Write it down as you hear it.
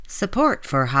Support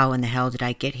for How in the Hell Did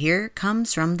I Get Here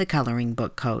comes from the Coloring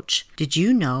Book Coach. Did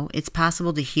you know it's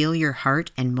possible to heal your heart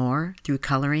and more through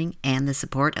coloring and the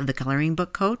support of the Coloring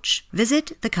Book Coach?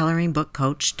 Visit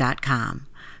thecoloringbookcoach.com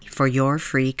for your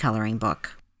free coloring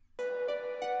book.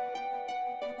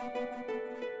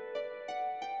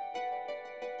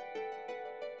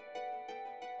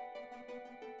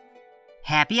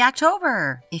 Happy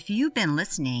October! If you've been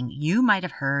listening, you might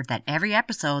have heard that every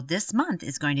episode this month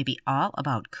is going to be all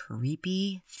about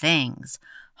creepy things.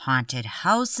 Haunted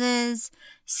houses,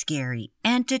 scary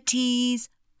entities,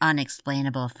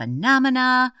 unexplainable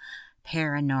phenomena,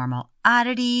 paranormal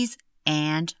oddities,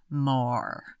 and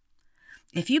more.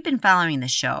 If you've been following the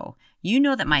show, you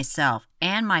know that myself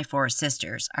and my 4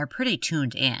 sisters are pretty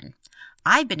tuned in.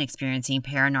 I've been experiencing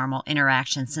paranormal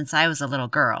interactions since I was a little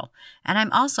girl, and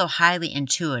I'm also highly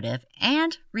intuitive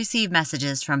and receive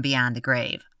messages from beyond the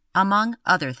grave, among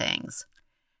other things.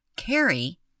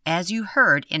 Carrie, as you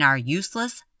heard in our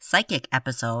useless psychic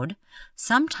episode,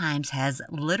 sometimes has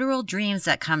literal dreams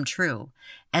that come true,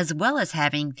 as well as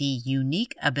having the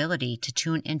unique ability to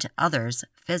tune into others'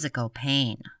 physical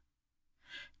pain.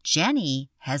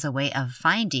 Jenny has a way of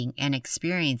finding and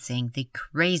experiencing the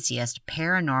craziest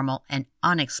paranormal and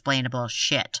unexplainable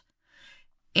shit.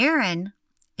 Erin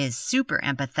is super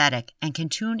empathetic and can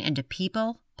tune into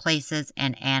people, places,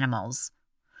 and animals.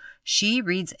 She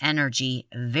reads energy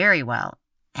very well.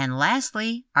 And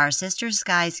lastly, our sister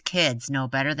Sky's kids know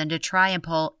better than to try and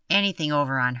pull anything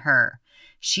over on her.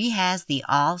 She has the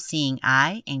all-seeing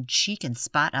eye, and she can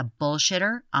spot a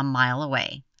bullshitter a mile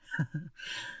away.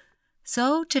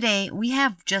 So today we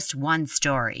have just one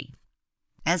story,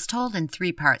 as told in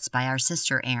 3 parts by our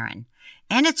sister Erin,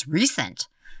 and it's recent.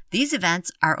 These events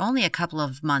are only a couple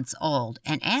of months old,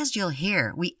 and as you'll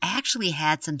hear, we actually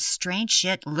had some strange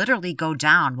shit literally go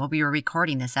down while we were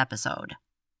recording this episode.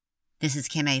 This is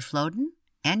Kim A. Floden,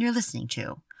 and you're listening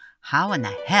to How in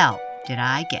the Hell Did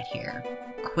I Get Here?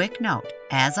 Quick note,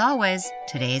 as always,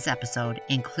 today's episode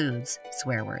includes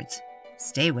swear words.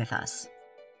 Stay with us.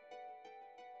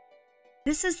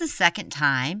 This is the second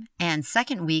time and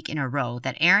second week in a row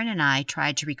that Erin and I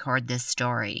tried to record this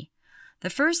story. The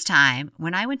first time,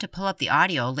 when I went to pull up the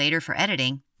audio later for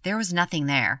editing, there was nothing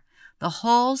there. The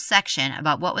whole section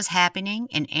about what was happening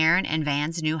in Erin and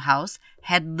Van's new house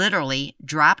had literally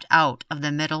dropped out of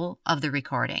the middle of the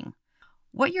recording.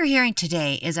 What you're hearing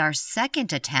today is our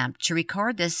second attempt to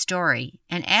record this story,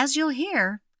 and as you'll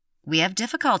hear, we have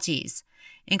difficulties,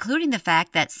 including the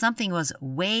fact that something was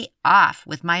way off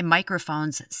with my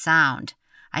microphone's sound.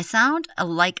 I sound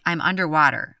like I'm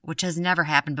underwater, which has never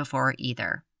happened before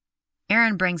either.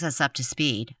 Erin brings us up to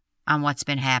speed on what's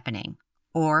been happening,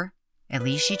 or at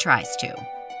least she tries to.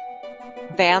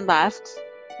 Van left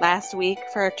last week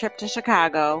for a trip to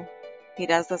Chicago. He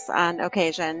does this on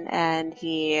occasion, and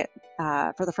he,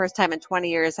 for the first time in 20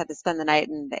 years, had to spend the night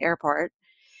in the airport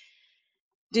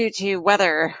due to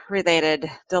weather-related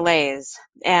delays.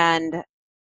 And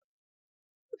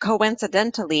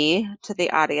coincidentally, to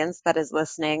the audience that is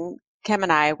listening, Kim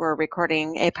and I were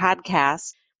recording a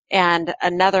podcast and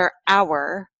another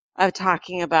hour of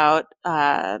talking about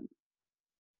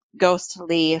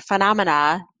ghostly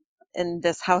phenomena in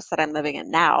this house that I'm living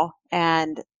in now,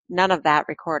 and none of that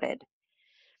recorded.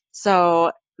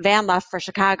 So Van left for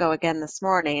Chicago again this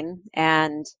morning,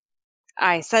 and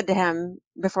I said to him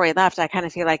before he left, I kind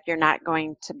of feel like you're not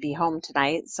going to be home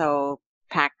tonight, so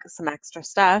pack some extra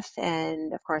stuff.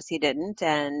 And of course he didn't.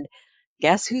 And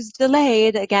guess who's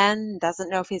delayed again? Doesn't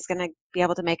know if he's going to be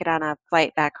able to make it on a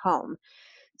flight back home.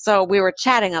 So we were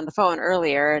chatting on the phone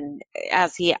earlier, and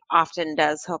as he often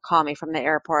does, he'll call me from the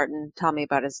airport and tell me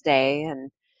about his day.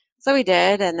 And so he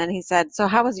did. And then he said, so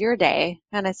how was your day?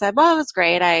 And I said, well, it was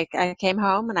great. I came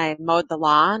home and I mowed the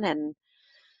lawn and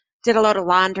did a load of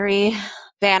laundry,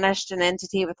 banished an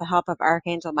entity with the help of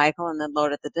Archangel Michael, and then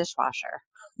loaded the dishwasher.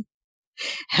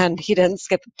 And he didn't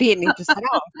skip a beat, and he just said,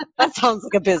 oh, that sounds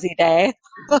like a busy day.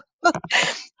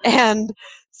 And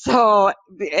so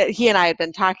he and I had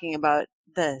been talking about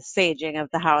the saging of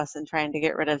the house and trying to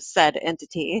get rid of said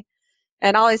entity.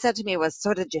 And all he said to me was,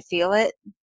 so did you feel it?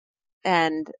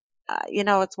 And,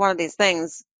 it's one of these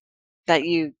things that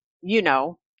you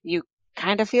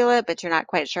kind of feel it, but you're not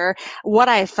quite sure. What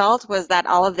I felt was that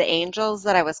all of the angels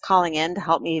that I was calling in to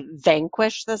help me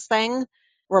vanquish this thing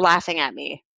were laughing at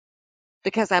me,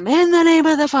 because I'm in the name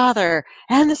of the Father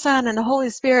and the Son and the Holy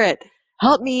Spirit.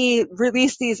 Help me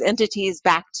release these entities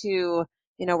back to,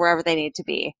 wherever they need to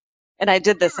be. And I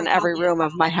did this in every room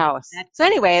of my house. So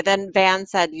anyway, then Van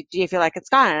said, do you feel like it's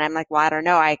gone? And I'm like, well, I don't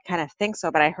know. I kind of think so,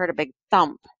 but I heard a big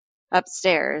thump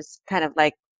upstairs, kind of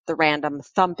like the random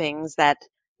thumpings that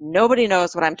Nobody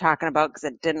knows what I'm talking about because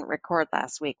it didn't record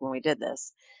last week when we did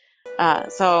this.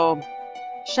 So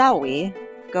shall we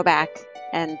go back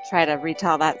and try to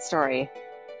retell that story?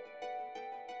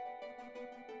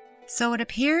 So it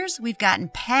appears we've gotten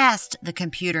past the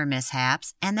computer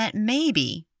mishaps and that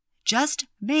maybe, just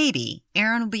maybe,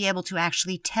 Erin will be able to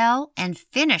actually tell and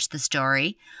finish the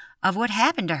story of what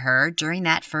happened to her during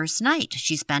that first night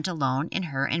she spent alone in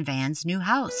her and Van's new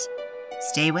house.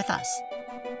 Stay with us.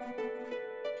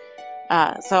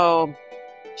 So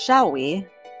shall we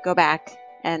go back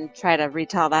and try to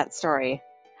retell that story?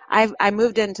 I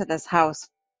moved into this house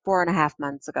 4.5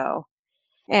 months ago,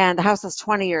 and the house is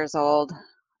 20 years old.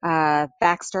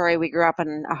 Backstory, we grew up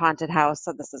in a haunted house,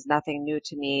 so this is nothing new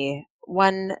to me.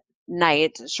 One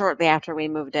night, shortly after we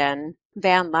moved in,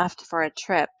 Van left for a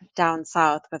trip down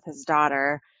south with his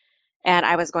daughter, and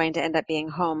I was going to end up being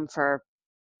home for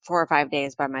 4 or 5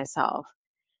 days by myself.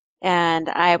 And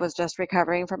I was just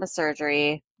recovering from a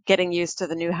surgery, getting used to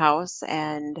the new house,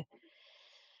 and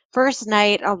first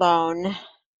night alone,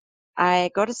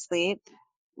 I go to sleep.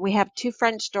 We have two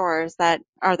French doors that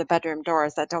are the bedroom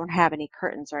doors that don't have any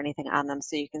curtains or anything on them,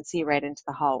 so you can see right into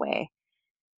the hallway.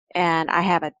 And I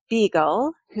have a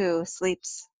beagle who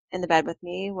sleeps in the bed with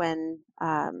me when,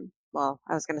 well,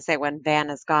 I was going to say when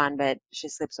Van is gone, but she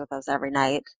sleeps with us every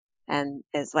night and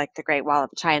is like the Great Wall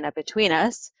of China between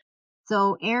us.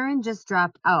 So Erin just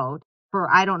dropped out for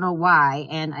I don't know why.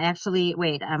 And actually,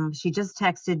 wait, she just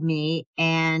texted me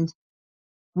and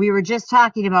we were just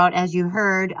talking about, as you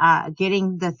heard,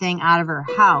 getting the thing out of her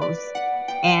house.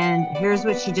 And here's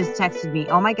what she just texted me.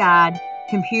 Oh my God,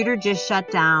 computer just shut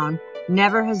down.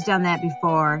 Never has done that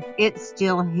before. It's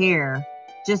still here.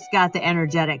 Just got the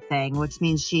energetic thing, which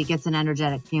means she gets an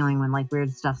energetic feeling when like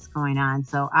weird stuff's going on.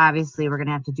 So obviously we're going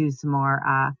to have to do some more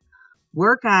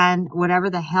work on whatever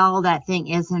the hell that thing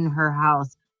is in her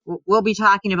house. We'll be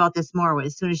talking about this more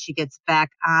as soon as she gets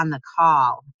back on the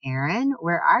call. Erin,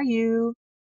 where are you?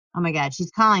 Oh my God, she's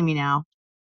calling me now.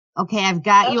 Okay, I've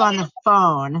got you on the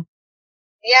phone.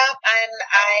 Yep,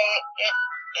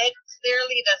 it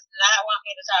clearly does not want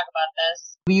me to talk about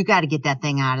this. Well, you got to get that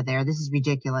thing out of there. This is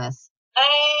ridiculous. I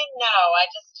know, I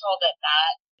just told it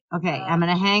that. Okay, I'm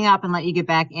going to hang up and let you get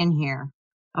back in here.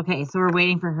 Okay, so we're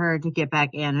waiting for her to get back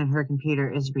in and her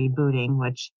computer is rebooting,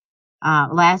 which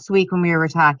last week when we were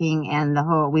talking and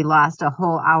we lost a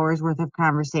whole hour's worth of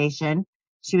conversation.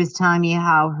 She was telling me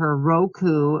how her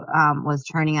Roku was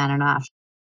turning on and off.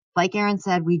 Like Erin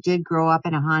said, we did grow up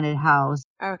in a haunted house.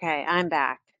 Okay, I'm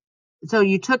back. So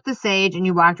you took the sage and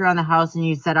you walked around the house and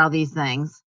you said all these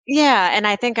things. Yeah, and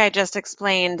I think I just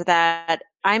explained that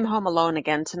I'm home alone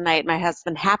again tonight. My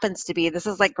husband happens to be, this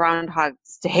is like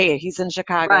Groundhog's Day. He's in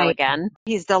Chicago again.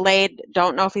 He's delayed,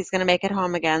 don't know if he's going to make it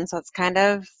home again. So it's kind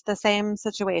of the same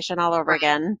situation all over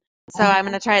again. So I'm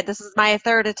going to try it. This is my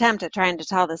third attempt at trying to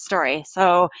tell this story.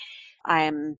 So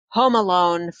I'm home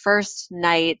alone, first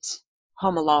night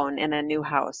home alone in a new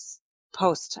house,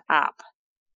 post-op.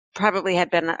 Probably had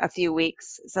been a few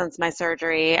weeks since my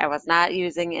surgery. I was not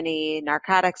using any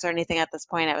narcotics or anything at this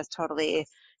point. I was totally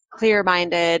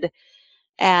clear-minded.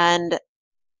 And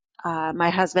my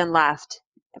husband left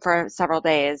for several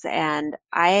days. And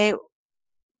I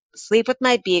sleep with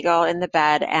my beagle in the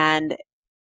bed, and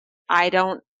I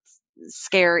don't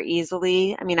scare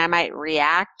easily. I mean, I might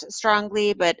react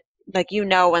strongly, but like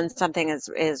when something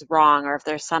is wrong or if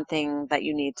there's something that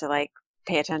you need to like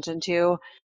pay attention to.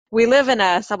 We live in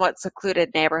a somewhat secluded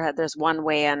neighborhood. There's one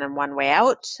way in and one way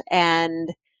out. And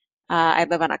I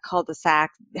live on a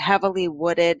cul-de-sac, heavily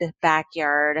wooded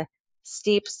backyard,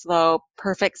 steep slope,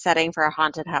 perfect setting for a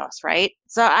haunted house, right?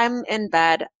 So I'm in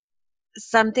bed.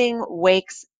 Something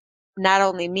wakes not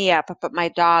only me up, but my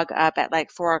dog up at like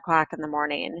 4 o'clock in the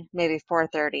morning, maybe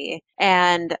 4:30.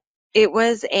 And it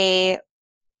was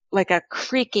like a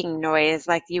creaking noise,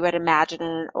 like you would imagine in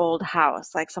an old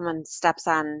house, like someone steps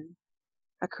on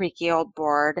a creaky old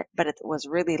board, but it was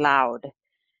really loud.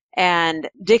 And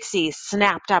Dixie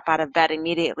snapped up out of bed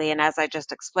immediately. And as I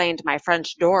just explained, my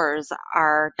French doors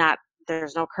are not,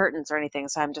 there's no curtains or anything.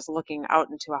 So I'm just looking out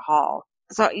into a hall.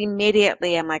 So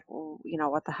immediately I'm like,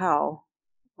 what the hell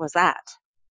was that?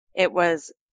 It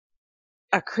was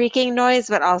a creaking noise,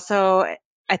 but also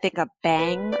I think a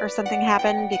bang or something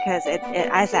happened because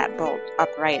I sat bolt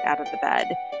upright out of the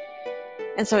bed.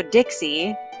 And so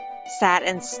Dixie sat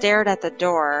and stared at the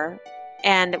door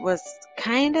and was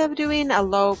kind of doing a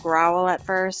low growl at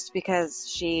first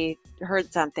because she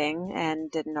heard something and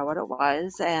didn't know what it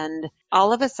was. And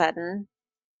all of a sudden,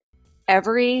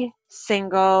 every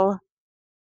single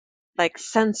like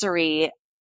sensory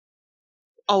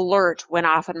alert went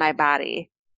off in my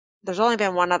body. there's only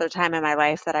been one other time in my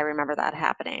life that I remember that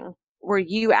happening, where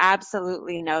you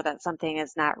absolutely know that something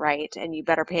is not right and you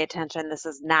better pay attention. This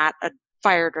is not a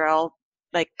fire drill,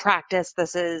 like practice.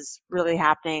 This is really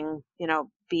happening.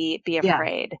 Be Yeah.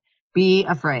 afraid. Be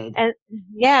afraid. And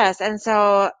yes, and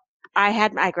so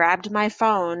I grabbed my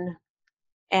phone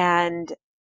and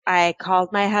I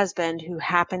called my husband who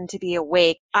happened to be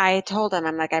awake. I told him,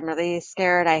 I'm like, I'm really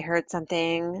scared. I heard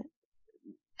something.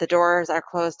 The doors are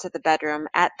closed to the bedroom.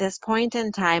 At this point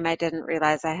in time, I didn't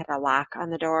realize I had a lock on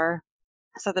the door.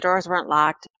 So the doors weren't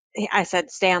locked. I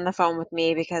said, stay on the phone with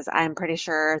me because I'm pretty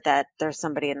sure that there's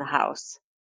somebody in the house.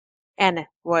 And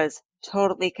was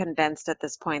totally convinced at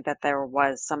this point that there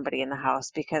was somebody in the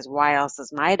house because why else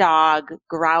is my dog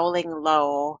growling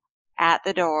low at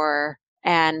the door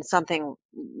and something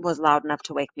was loud enough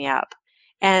to wake me up.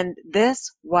 And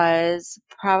this was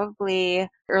probably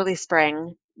early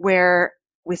spring where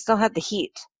we still had the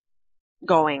heat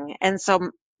going. And so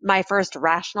my first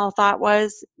rational thought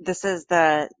was this is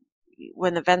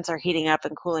when the vents are heating up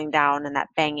and cooling down and that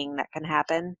banging that can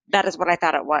happen. That is what I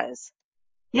thought it was.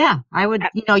 Yeah, I would,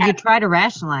 At, you at, try to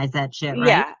rationalize that shit, right?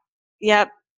 yeah.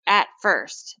 Yep. At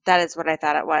first, that is what I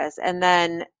thought it was. And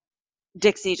then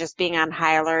Dixie just being on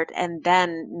high alert and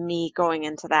then me going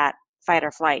into that fight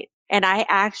or flight. And I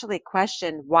actually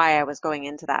questioned why I was going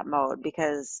into that mode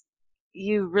because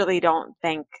you really don't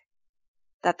think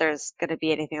that there's going to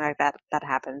be anything like that that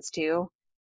happens to you.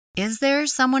 Is there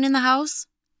someone in the house?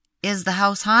 Is the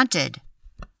house haunted?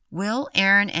 Will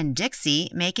Aaron and Dixie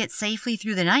make it safely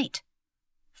through the night?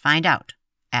 Find out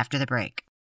after the break.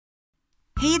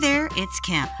 Hey there, it's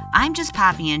Kim. I'm just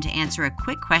popping in to answer a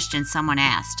quick question someone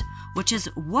asked, which is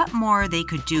what more they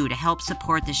could do to help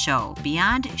support the show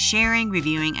beyond sharing,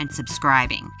 reviewing, and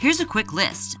subscribing. Here's a quick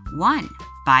list. 1.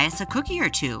 Buy us a cookie or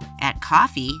two at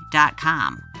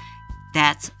ko-fi.com.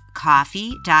 That's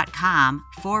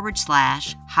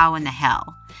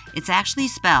ko-fi.com/howinthehell. It's actually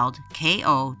spelled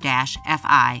ko-fi.com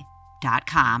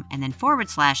and then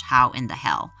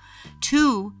 /howinthehell.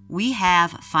 2, we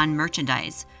have fun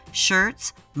merchandise.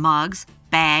 Shirts, mugs,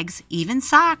 bags, even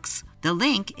socks. The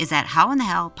link is at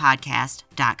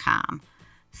howinthehellpodcast.com.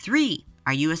 3,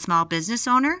 are you a small business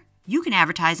owner? You can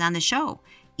advertise on the show.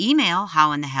 Email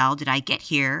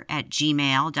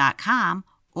howinthehell@gmail.com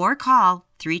or call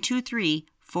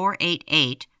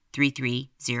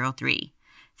 323-488-3303.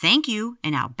 Thank you,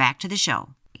 and now back to the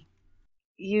show.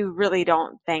 You really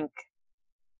don't think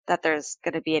that there's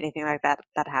going to be anything like that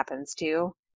that happens to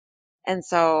you. And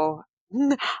so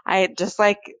I just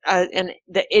like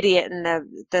the idiot in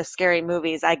the scary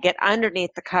movies, I get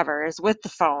underneath the covers with the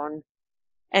phone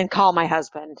and call my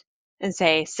husband and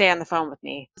say, stay on the phone with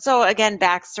me. So again,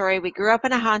 backstory, we grew up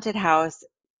in a haunted house.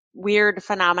 Weird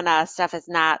phenomena stuff is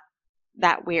not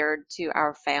that weird to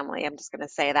our family. I'm just going to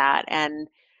say that. And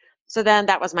so then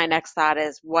that was my next thought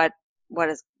is what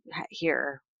is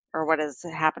here or what is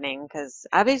happening? Because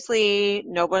obviously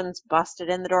no one's busted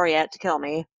in the door yet to kill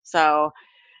me. So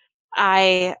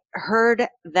I heard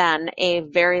then a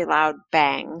very loud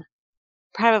bang,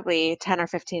 probably 10 or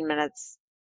 15 minutes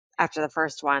after the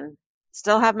first one.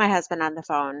 Still have my husband on the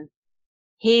phone.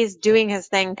 He's doing his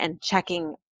thing and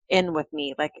checking in with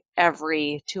me like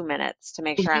every 2 minutes to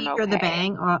make Did sure I'm he hear the okay.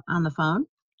 bang on the phone?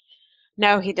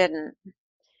 No, he didn't.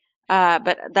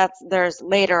 But there's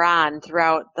later on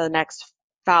throughout the next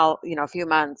few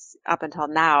months up until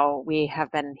now, we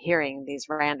have been hearing these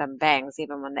random bangs,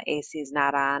 even when the AC is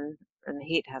not on and the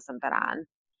heat hasn't been on.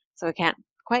 So we can't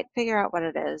quite figure out what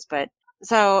it is. But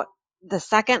so the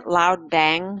second loud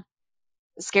bang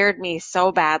scared me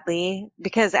so badly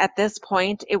because at this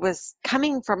point it was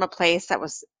coming from a place that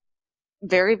was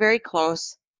very, very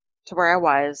close to where I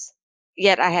was,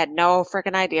 yet I had no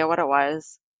freaking idea what it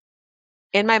was.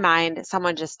 In my mind,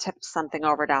 someone just tipped something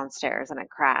over downstairs and it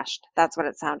crashed. That's what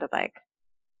it sounded like.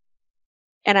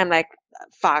 And I'm like,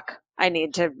 fuck, I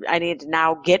need to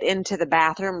now get into the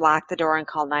bathroom, lock the door, and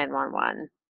call 911.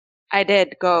 I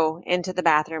did go into the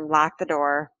bathroom, lock the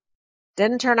door,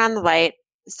 didn't turn on the light,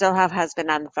 still have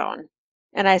husband on the phone.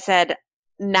 And I said,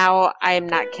 now I'm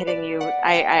not kidding you.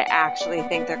 I actually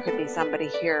think there could be somebody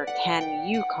here. Can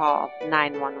you call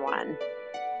 911?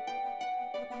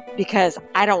 Because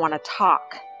I don't want to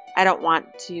talk. I don't want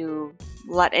to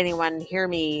let anyone hear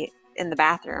me in the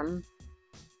bathroom.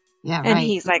 Yeah, And right.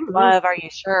 he's like, love, are you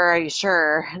sure? Are you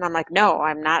sure? And I'm like, no,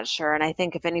 I'm not sure. And I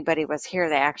think if anybody was here,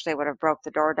 they actually would have broke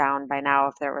the door down by now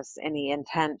if there was any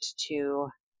intent to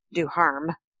do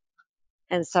harm.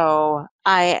 And so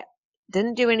I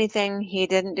didn't do anything. He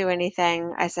didn't do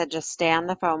anything. I said, just stay on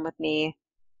the phone with me.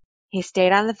 He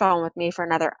stayed on the phone with me for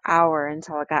another hour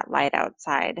until it got light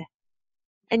outside.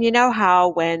 And you know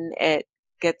how when it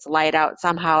gets light out,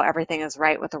 somehow everything is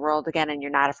right with the world again and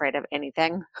you're not afraid of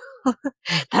anything?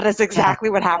 That is Yes. exactly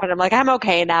what happened. I'm like, I'm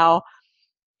okay now.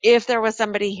 If there was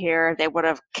somebody here, they would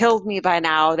have killed me by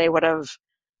now. They would have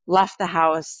left the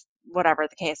house, whatever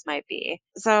the case might be.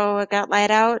 So it got light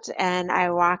out and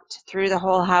I walked through the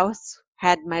whole house,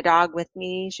 had my dog with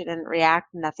me. She didn't react,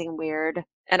 nothing weird.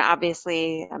 And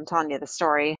obviously, I'm telling you the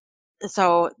story.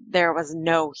 So there was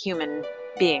no human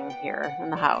being here in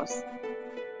the house.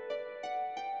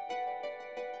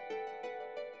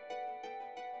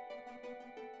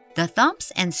 The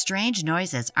thumps and strange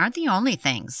noises aren't the only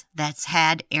things that's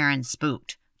had Erin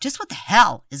spooked. Just what the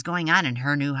hell is going on in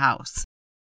her new house?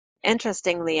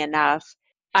 Interestingly enough,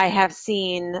 I have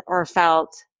seen or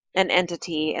felt an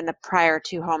entity in the prior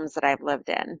 2 homes that I've lived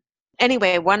in.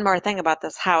 Anyway, one more thing about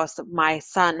this house. My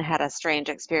son had a strange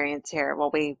experience here.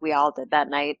 Well, we all did that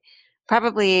night.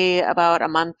 Probably about a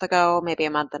month ago, maybe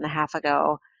a month and a half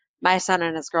ago, my son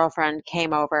and his girlfriend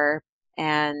came over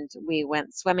and we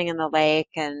went swimming in the lake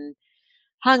and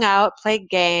hung out, played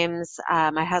games.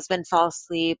 My husband fell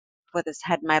asleep with his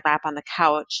head in my lap on the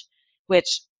couch,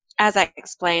 which, as I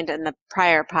explained in the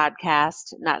prior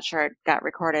podcast, not sure it got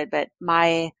recorded, but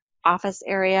my office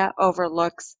area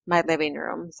overlooks my living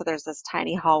room. So there's this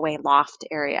tiny hallway loft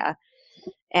area.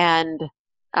 And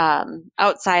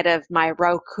outside of my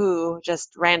Roku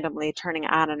just randomly turning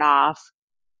on and off,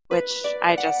 which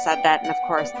I just said that. And of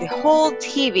course, the whole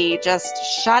TV just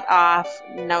shut off.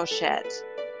 No shit.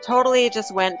 Totally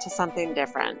just went to something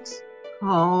different.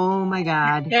 Oh my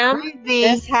God. Kim, Crazy.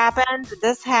 this happened.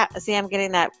 See, I'm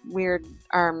getting that weird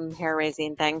arm hair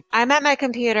raising thing. I'm at my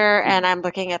computer and I'm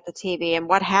looking at the TV. And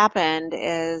what happened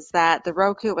is that the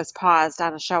Roku was paused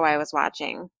on a show I was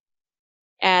watching.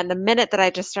 And the minute that I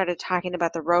just started talking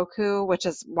about the Roku, which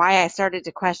is why I started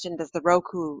to question, does the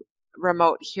Roku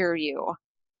remote hear you?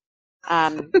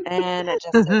 And it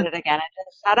just did it again. It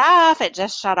just shut off. It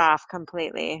just shut off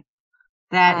completely.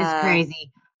 That is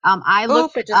crazy. I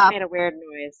looked it just made a weird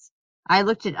noise. I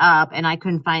looked it up and I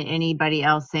couldn't find anybody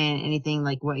else saying anything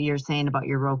like what you're saying about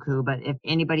your Roku. But if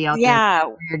anybody out there has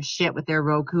weird shit with their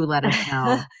Roku, let us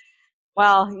know.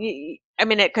 Well, I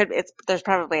mean, there's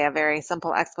probably a very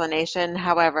simple explanation.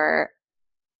 However,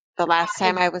 the last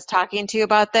time I was talking to you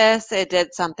about this, it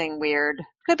did something weird.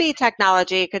 Could be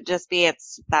technology. Could just be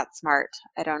it's that smart.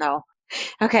 I don't know.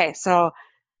 Okay, so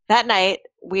that night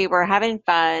we were having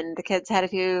fun. The kids had a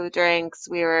few drinks.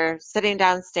 We were sitting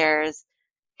downstairs.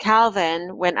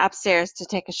 Calvin went upstairs to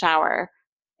take a shower,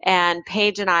 and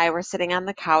Paige and I were sitting on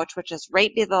the couch, which is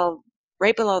right below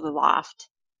the loft.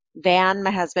 Van,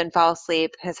 my husband, fell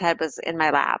asleep. His head was in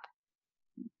my lap.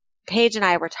 Paige and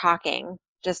I were talking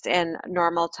just in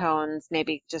normal tones,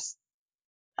 maybe just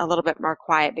a little bit more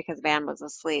quiet because Van was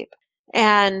asleep.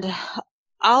 And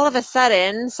all of a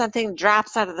sudden, something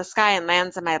drops out of the sky and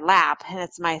lands in my lap, and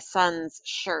it's my son's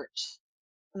shirt.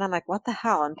 And I'm like, what the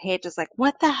hell? And Paige is like,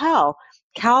 what the hell?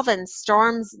 Calvin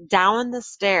storms down the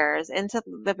stairs into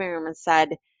the living room and said,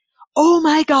 oh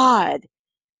my God,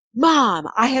 Mom,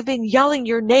 I have been yelling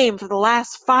your name for the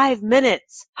last 5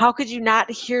 minutes. How could you not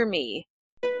hear me?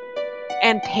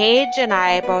 And Paige and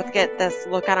I both get this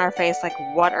look on our face like,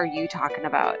 what are you talking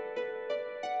about?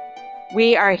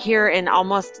 We are here in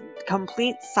almost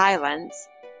complete silence,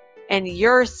 and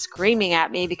you're screaming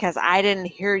at me because I didn't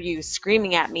hear you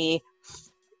screaming at me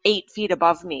 8 feet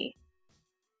above me.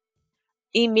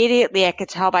 Immediately, I could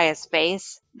tell by his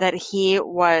face that he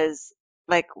was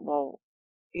like, well,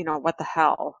 what the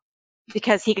hell?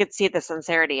 Because he could see the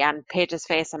sincerity on Paige's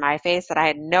face and my face that I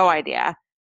had no idea.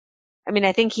 I mean,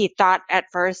 I think he thought at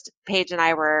first Paige and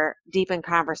I were deep in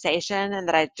conversation and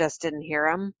that I just didn't hear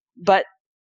him. But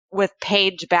with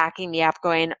Paige backing me up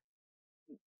going,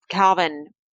 Calvin,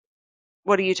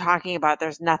 what are you talking about?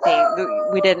 There's nothing.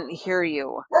 We didn't hear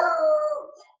you.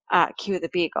 Cue the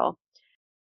beagle.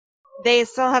 They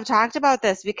still have talked about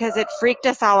this because it freaked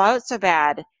us all out so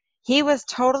bad. He was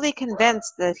totally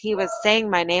convinced that he was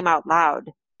saying my name out loud.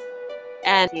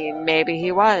 And maybe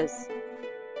he was.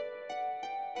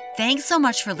 Thanks so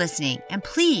much for listening, and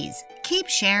please keep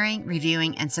sharing,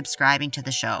 reviewing, and subscribing to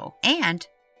the show. And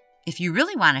if you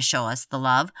really want to show us the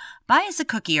love, buy us a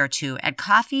cookie or two at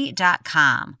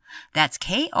ko-fi.com. That's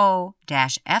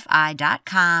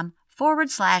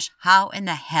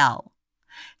ko-fi.com/how-in-the-hell.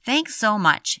 Thanks so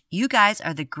much. You guys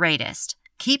are the greatest.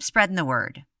 Keep spreading the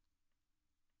word.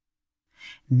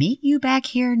 Meet you back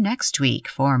here next week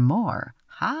for more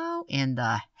How in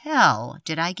the Hell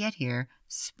Did I Get Here?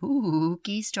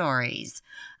 Spooky stories.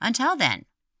 Until then,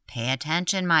 pay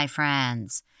attention, my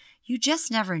friends. You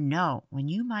just never know when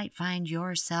you might find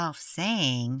yourself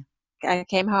saying, I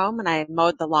came home and I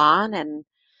mowed the lawn and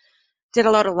did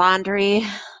a load of laundry,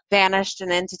 banished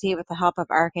an entity with the help of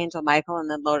Archangel Michael, and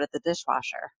then loaded the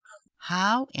dishwasher.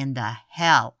 How in the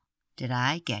hell did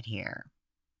I get here?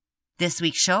 This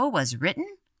week's show was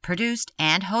written, produced,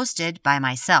 and hosted by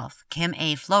myself, Kim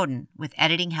A. Floden, with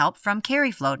editing help from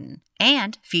Carrie Floden,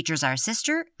 and features our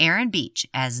sister, Erin Beach,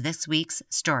 as this week's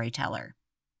storyteller.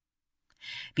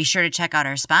 Be sure to check out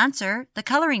our sponsor, The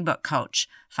Coloring Book Coach.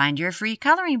 Find your free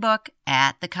coloring book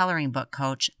at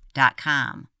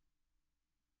thecoloringbookcoach.com.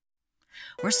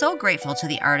 We're so grateful to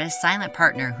the artist Silent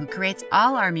Partner who creates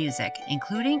all our music,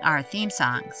 including our theme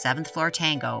song, 7th Floor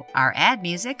Tango, our ad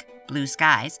music, Blue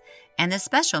Skies, and the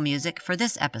special music for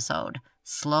this episode,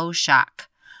 Slow Shock.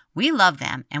 We love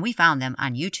them, and we found them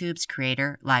on YouTube's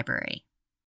Creator Library.